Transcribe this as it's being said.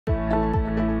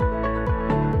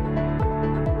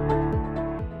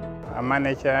a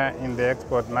manager in the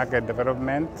export market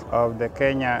development of the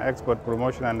Kenya Export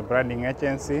Promotion and Branding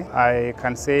Agency. I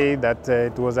can say that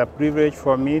it was a privilege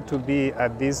for me to be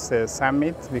at this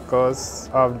summit because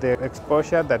of the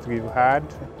exposure that we've had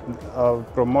of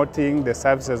promoting the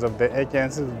services of the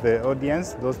agency to the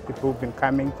audience, those people who've been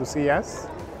coming to see us.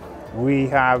 We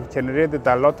have generated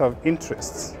a lot of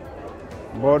interest,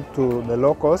 both to the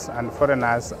locals and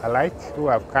foreigners alike who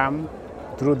have come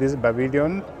through this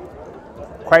pavilion.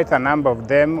 Quite a number of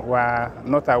them were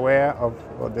not aware of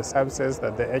the services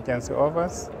that the agency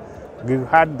offers. We've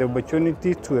had the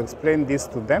opportunity to explain this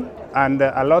to them, and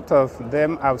a lot of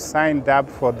them have signed up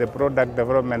for the product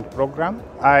development program.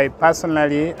 I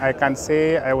can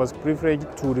say I was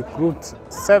privileged to recruit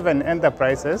 7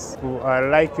 enterprises who are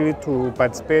likely to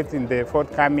participate in the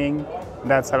forthcoming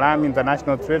Dar es Salaam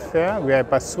International Trade Fair. We are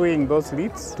pursuing those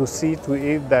leads to see to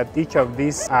it that each of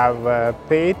these have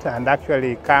paid and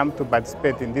actually come to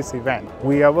participate in this event.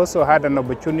 We have also had an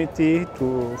opportunity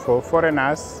for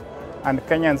foreigners and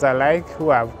Kenyans alike who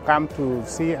have come to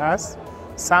see us,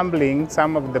 sampling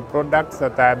some of the products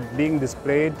that are being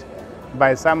displayed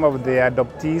by some of the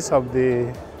adoptees of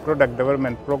the product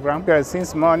development program.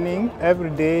 Since morning,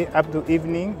 every day up to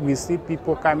evening, we see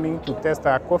people coming to test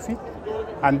our coffee.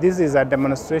 And this is a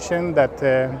demonstration that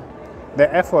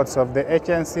the efforts of the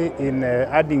agency in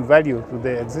adding value to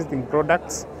the existing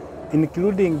products,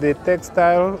 including the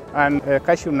textile and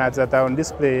cashew nuts that are on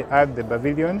display at the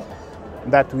pavilion,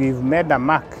 that we've made a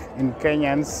mark in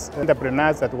Kenyans,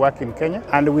 entrepreneurs that work in Kenya.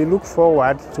 And we look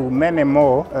forward to many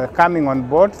more coming on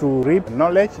board to reap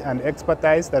knowledge and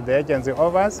expertise that the agency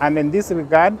offers. And in this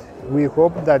regard, we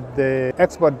hope that the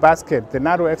export basket, the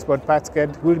narrow export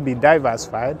basket, will be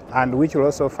diversified and which will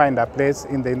also find a place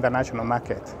in the international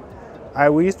market. I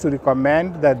wish to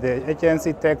recommend that the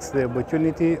agency takes the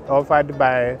opportunity offered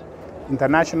by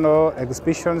international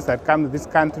exhibitions that come to this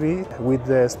country with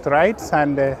the strides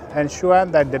and ensure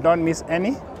that they don't miss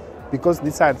any, because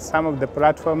these are some of the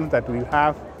platforms that we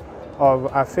have of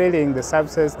availing the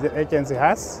services the agency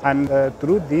has. And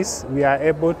through this, we are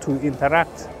able to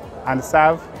interact and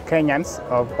serve Kenyans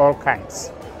of all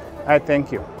kinds. I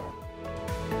thank you.